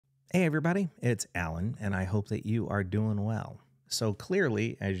Hey everybody, it's Alan, and I hope that you are doing well. So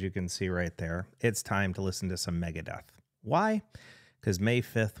clearly, as you can see right there, it's time to listen to some Megadeth. Why? Because May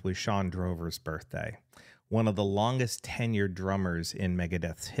 5th was Shawn Drover's birthday. One of the longest tenured drummers in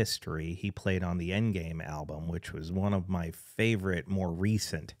Megadeth's history, he played on the Endgame album, which was one of my favorite, more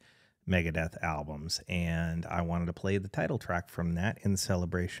recent Megadeth albums, and I wanted to play the title track from that in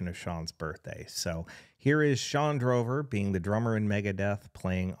celebration of Shawn's birthday. So here is Shawn Drover, being the drummer in Megadeth,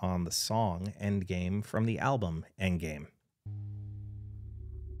 playing on the song Endgame from the album Endgame.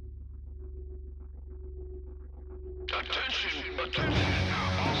 Attention, attention!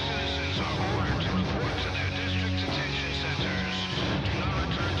 All citizens are ordered to report to their district detention centers. Do not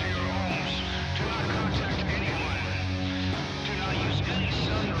return to your homes. Do not contact anyone. Do not use any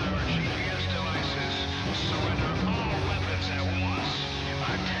cellular or GPS devices. Surrender all weapons at once.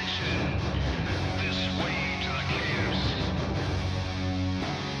 Attention! This way to the caves.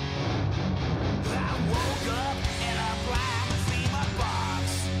 I woke up in a black FEMA box.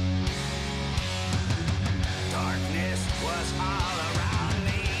 Darkness was all around.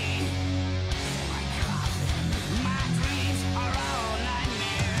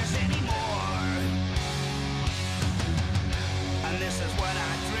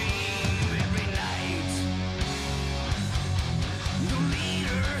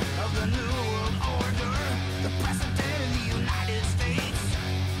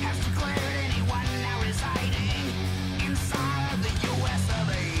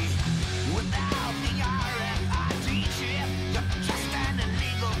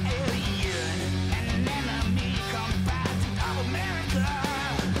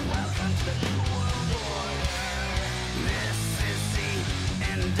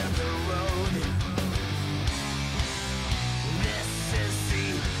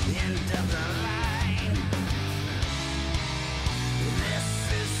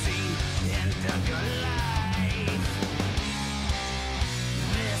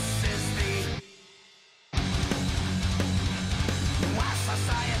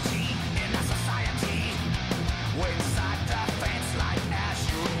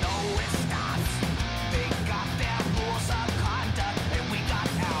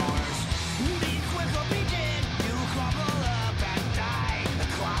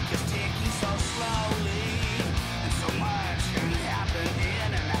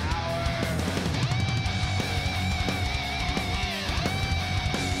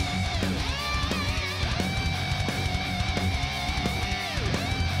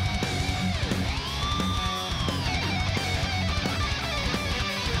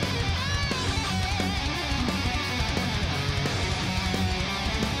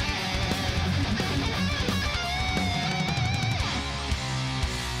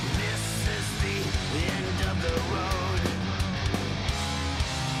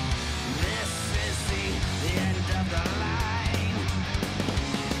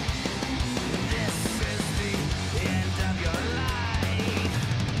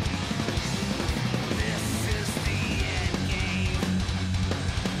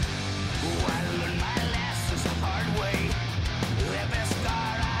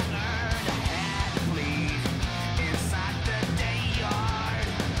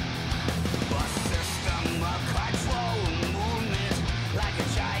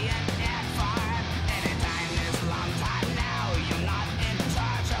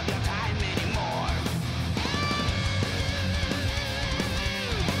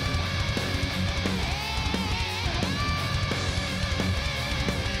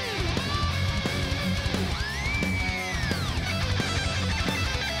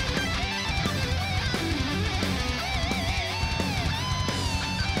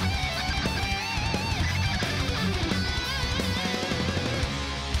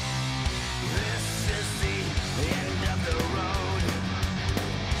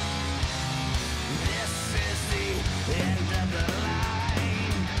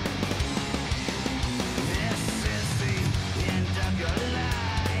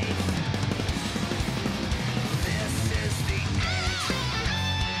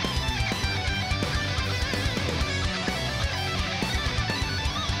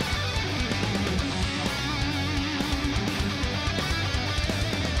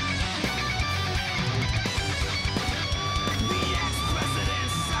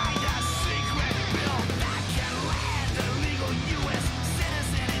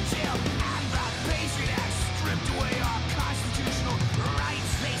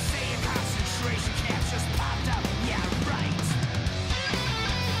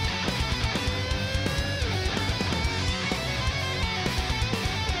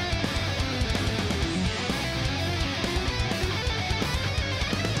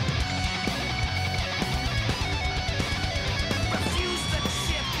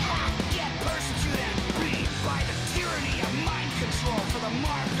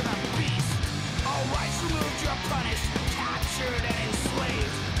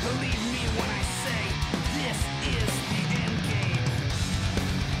 Believe me when I say this is the end game.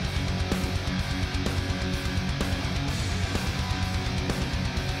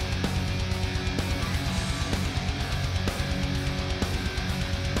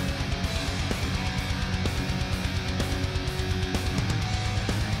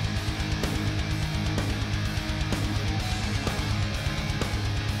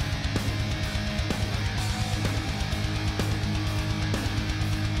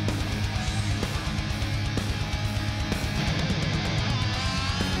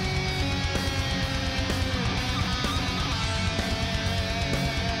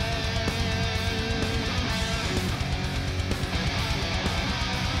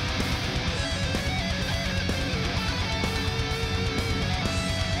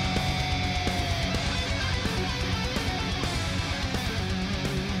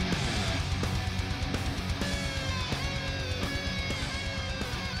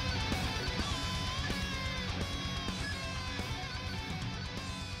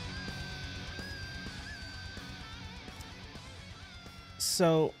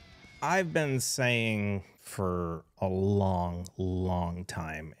 So I've been saying for a long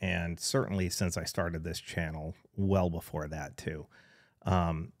time, and certainly since I started this channel, well before that too,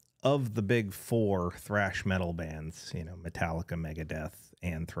 of the big four thrash metal bands, you know, Metallica, Megadeth,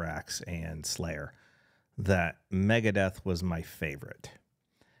 Anthrax, and Slayer, that Megadeth was my favorite.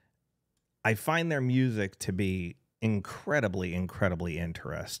 I find their music to be incredibly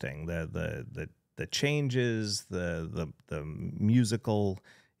interesting. The changes, the musical,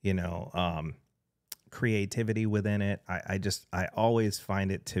 you know, creativity within it. I always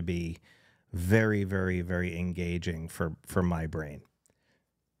find it to be very engaging for my brain.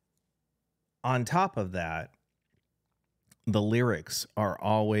 On top of that, the lyrics are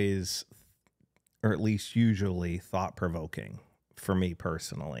always, or at least usually, thought-provoking for me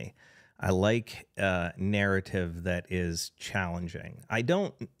personally. I like a narrative that is challenging. I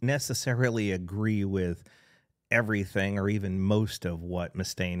don't necessarily agree with everything or even most of what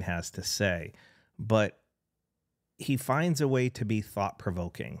Mustaine has to say, but he finds a way to be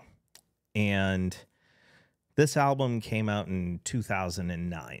thought-provoking. And this album came out in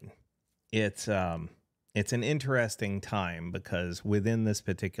 2009. It's an interesting time because within this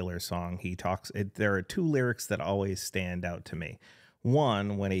particular song, there are two lyrics that always stand out to me.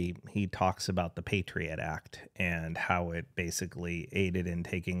 One, when he talks about the Patriot Act and how it basically aided in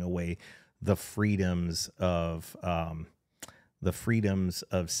taking away the freedoms of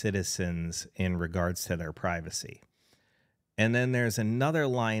citizens in regards to their privacy. And then there's another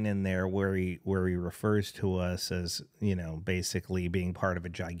line in there where he refers to us as, you know, basically being part of a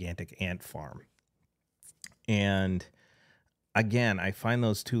gigantic ant farm. And again, I find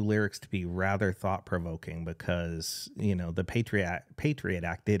those two lyrics to be rather thought-provoking because, you know, the Patriot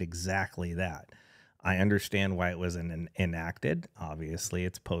Act did exactly that. I understand why it was enacted. Obviously,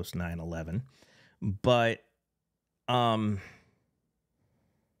 it's post 9/11. But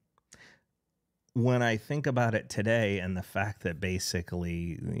when I think about it today and the fact that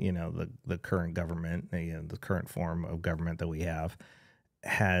basically, you know, the current government, you know, the current form of government that we have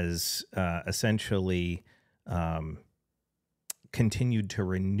has essentially continued to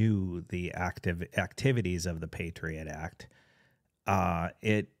renew the activities of the Patriot Act,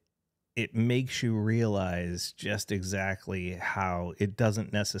 it makes you realize just exactly how it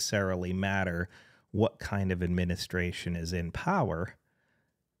doesn't necessarily matter what kind of administration is in power.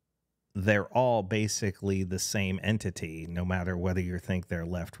 They're all basically the same entity, no matter whether you think they're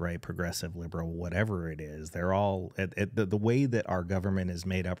left, right, progressive, liberal, whatever it is. They're all, the way that our government is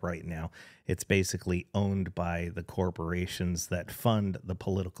made up right now, it's basically owned by the corporations that fund the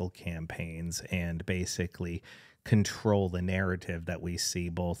political campaigns and basically control the narrative that we see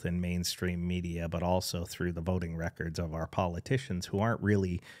both in mainstream media, but also through the voting records of our politicians who aren't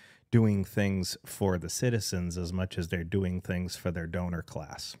really doing things for the citizens as much as they're doing things for their donor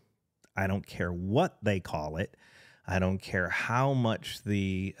class. I don't care what they call it. I don't care how much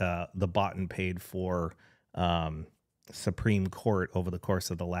the bought and paid for Supreme Court over the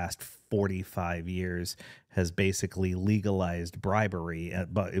course of the last 45 years has basically legalized bribery,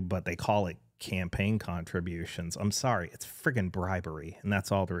 but they call it campaign contributions. I'm sorry, it's friggin' bribery, and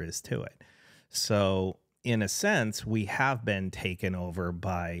that's all there is to it. So in a sense, we have been taken over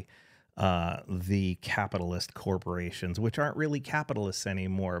by the capitalist corporations, which aren't really capitalists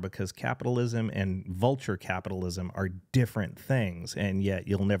anymore, because capitalism and vulture capitalism are different things, and yet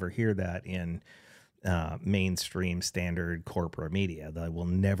you'll never hear that in mainstream standard corporate media. They will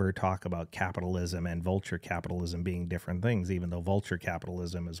never talk about capitalism and vulture capitalism being different things, even though vulture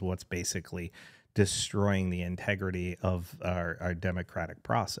capitalism is what's basically destroying the integrity of our democratic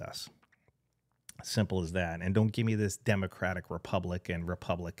process. Simple as that. And don't give me this democratic Republican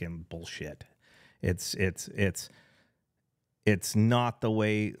bullshit. It's not the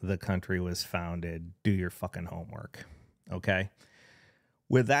way the country was founded. Do your fucking homework. Okay?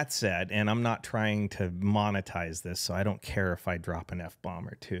 With that said, and I'm not trying to monetize this, so I don't care if I drop an F-bomb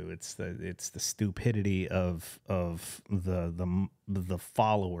or two. It's the stupidity of the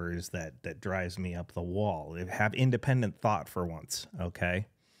followers that drives me up the wall. They have independent thought for once, okay?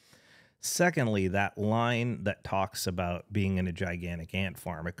 Secondly, that line that talks about being in a gigantic ant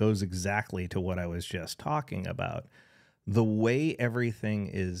farm, it goes exactly to what I was just talking about. The way everything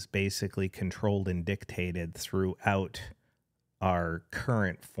is basically controlled and dictated throughout our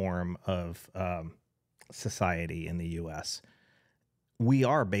current form of society in the U.S., we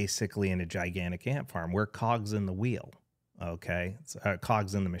are basically in a gigantic ant farm. We're cogs in the wheel, okay?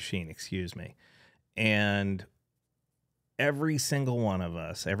 Cogs in the machine, excuse me. And every single one of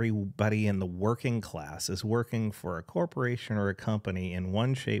us, everybody in the working class is working for a corporation or a company in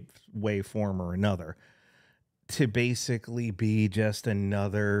one shape, way, form, or another to basically be just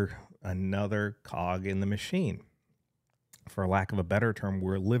another cog in the machine. For lack of a better term,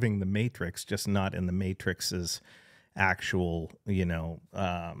 we're living the Matrix, just not in the Matrix's actual,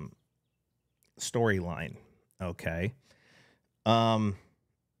 storyline. Okay. Soil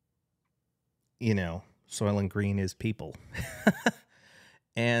and green is people.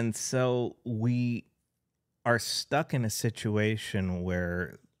 And so we are stuck in a situation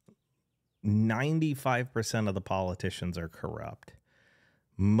where 95% of the politicians are corrupt.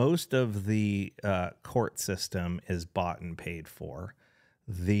 Most of the court system is bought and paid for.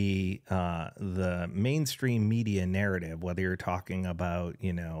 The mainstream media narrative, whether you're talking about,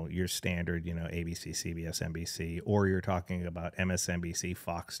 your standard, ABC, CBS, NBC, or you're talking about MSNBC,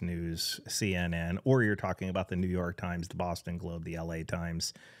 Fox News, CNN, or you're talking about the New York Times, the Boston Globe, the LA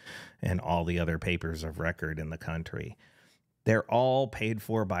Times, and all the other papers of record in the country, they're all paid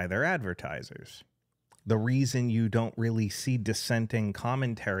for by their advertisers. The reason you don't really see dissenting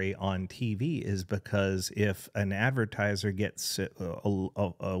commentary on TV is because if an advertiser gets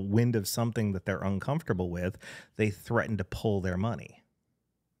a wind of something that they're uncomfortable with, they threaten to pull their money.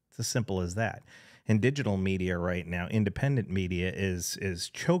 It's as simple as that. And digital media right now, independent media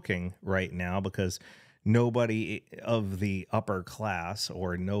is choking right now because nobody of the upper class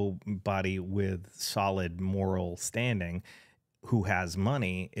or nobody with solid moral standing who has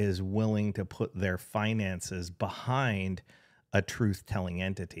money is willing to put their finances behind a truth-telling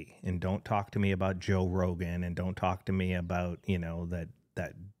entity. And don't talk to me about Joe Rogan, and don't talk to me about, that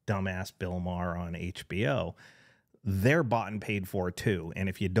dumbass Bill Maher on HBO. They're bought and paid for too. And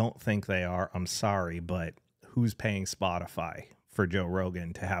if you don't think they are, I'm sorry, but who's paying Spotify for Joe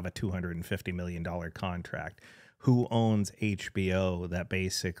Rogan to have a $250 million contract? Who owns HBO that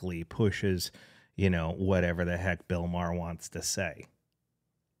basically pushes whatever the heck Bill Maher wants to say?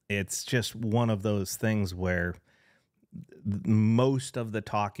 It's just one of those things where most of the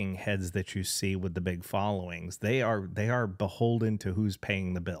talking heads that you see with the big followings, they are beholden to who's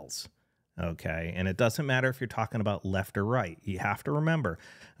paying the bills. Okay. And it doesn't matter if you're talking about left or right. You have to remember,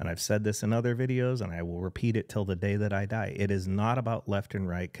 and I've said this in other videos, and I will repeat it till the day that I die. It is not about left and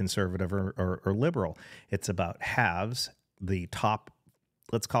right, conservative or liberal. It's about halves, the top,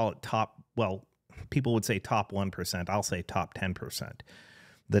 let's call it top, well, people would say top 1%. I'll say top 10%.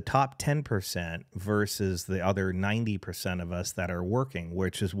 The top 10% versus the other 90% of us that are working,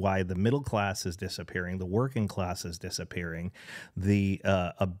 which is why the middle class is disappearing, the working class is disappearing. The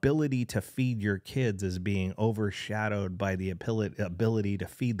ability to feed your kids is being overshadowed by the ability to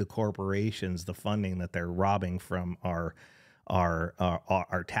feed the corporations the funding that they're robbing from our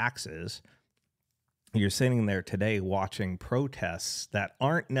taxes. You're sitting there today watching protests that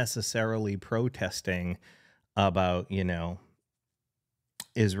aren't necessarily protesting about,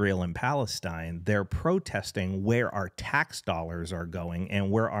 Israel and Palestine. They're protesting where our tax dollars are going and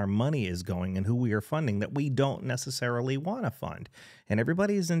where our money is going and who we are funding that we don't necessarily want to fund. And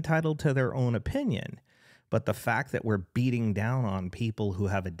everybody is entitled to their own opinion. But the fact that we're beating down on people who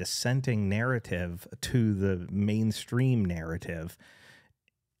have a dissenting narrative to the mainstream narrative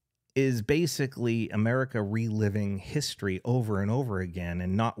is basically America reliving history over and over again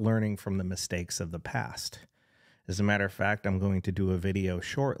and not learning from the mistakes of the past. As a matter of fact, I'm going to do a video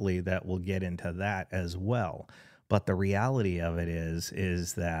shortly that will get into that as well. But the reality of it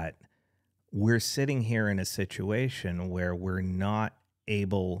is that we're sitting here in a situation where we're not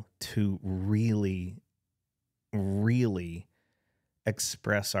able to really, really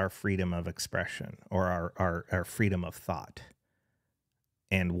express our freedom of expression or our freedom of thought.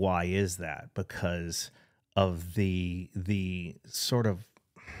 And why is that? Because of the sort of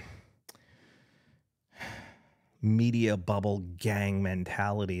media bubble gang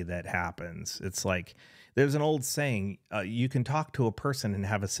mentality that happens. It's like there's an old saying, you can talk to a person and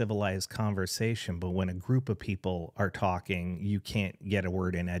have a civilized conversation, but when a group of people are talking, you can't get a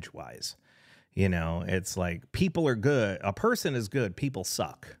word in edgewise. You know, it's like people are good. A person is good. People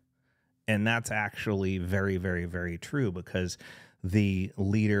suck. And that's actually very, very, very true, because the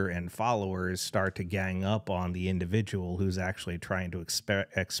leader and followers start to gang up on the individual who's actually trying to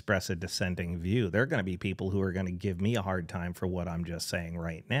express a dissenting view. There are going to be people who are going to give me a hard time for what I'm just saying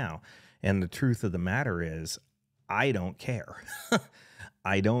right now. And the truth of the matter is, I don't care.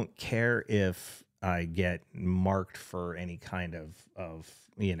 I don't care if I get marked for any kind of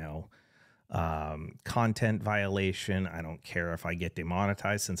content violation. I don't care if I get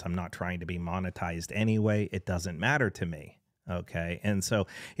demonetized, since I'm not trying to be monetized anyway. It doesn't matter to me. Okay. And so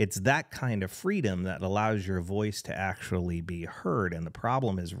it's that kind of freedom that allows your voice to actually be heard. And the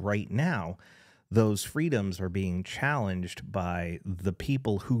problem is, right now, those freedoms are being challenged by the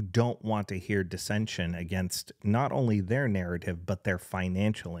people who don't want to hear dissension against not only their narrative, but their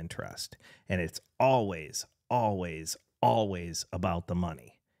financial interest. And it's always, always, always about the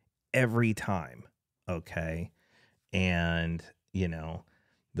money. Every time. Okay. And, you know,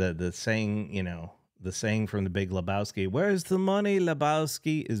 the saying, you know, the saying from the Big Lebowski, "Where's the money,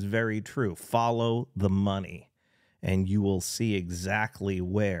 Lebowski?" is very true. Follow the money, and you will see exactly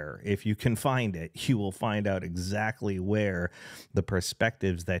where, if you can find it, you will find out exactly where the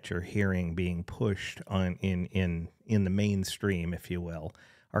perspectives that you're hearing being pushed on in the mainstream, if you will,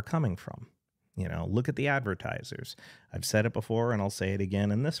 are coming from. You know, look at the advertisers. I've said it before, and I'll say it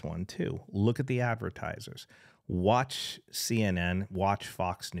again in this one too. Look at the advertisers. Watch CNN, watch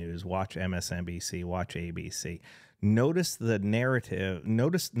Fox News, watch MSNBC, watch ABC. Notice the narrative,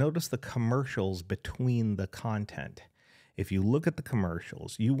 notice the commercials between the content. If you look at the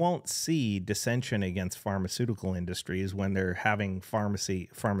commercials, you won't see dissension against pharmaceutical industries when they're having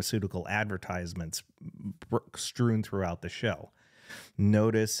pharmaceutical advertisements strewn throughout the show.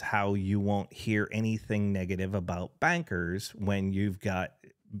 Notice how you won't hear anything negative about bankers when you've got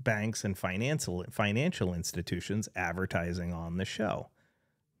banks and financial institutions advertising on the show.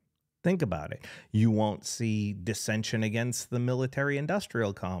 Think about it. You won't see dissension against the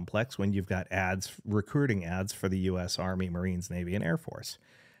military-industrial complex when you've got recruiting ads for the U.S. Army, Marines, Navy, and Air Force.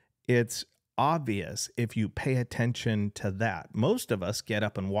 It's obvious if you pay attention to that. Most of us get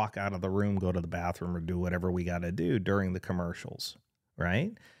up and walk out of the room, go to the bathroom, or do whatever we got to do during the commercials,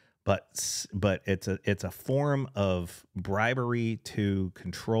 right? But it's a form of bribery to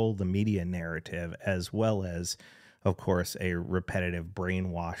control the media narrative, as well as, of course, a repetitive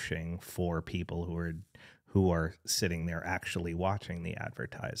brainwashing for people who are sitting there actually watching the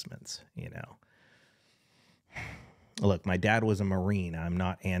advertisements. You know, look, my dad was a Marine. I'm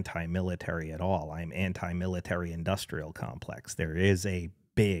not anti-military at all. I'm anti-military industrial complex. There is a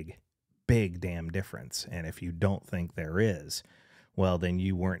big, big damn difference, and if you don't think there is, well, then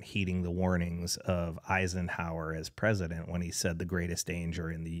you weren't heeding the warnings of Eisenhower as president when he said the greatest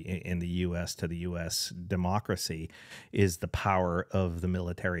danger in the U.S. to the U.S. democracy is the power of the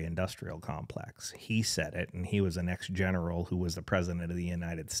military-industrial complex. He said it, and he was an ex-general who was the president of the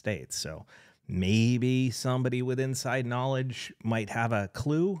United States. So maybe somebody with inside knowledge might have a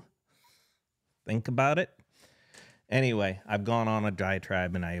clue. Think about it. Anyway, I've gone on a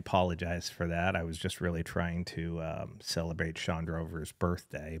diatribe, and I apologize for that. I was just really trying to celebrate Shawn Drover's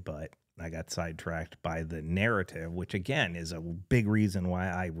birthday, but I got sidetracked by the narrative, which, again, is a big reason why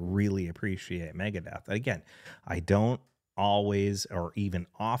I really appreciate Megadeth. Again, I don't always or even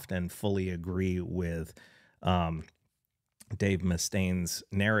often fully agree with Dave Mustaine's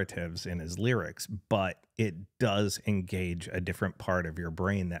narratives in his lyrics, but it does engage a different part of your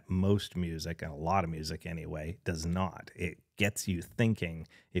brain that most music, and a lot of music anyway, does not. It gets you thinking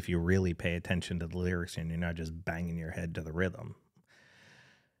if you really pay attention to the lyrics and you're not just banging your head to the rhythm.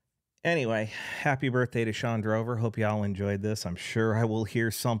 Anyway, happy birthday to Shawn Drover. Hope you all enjoyed this. I'm sure I will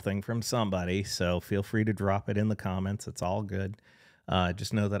hear something from somebody, so feel free to drop it in the comments. It's all good.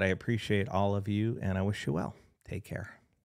 Just know that I appreciate all of you, and I wish you well. Take care.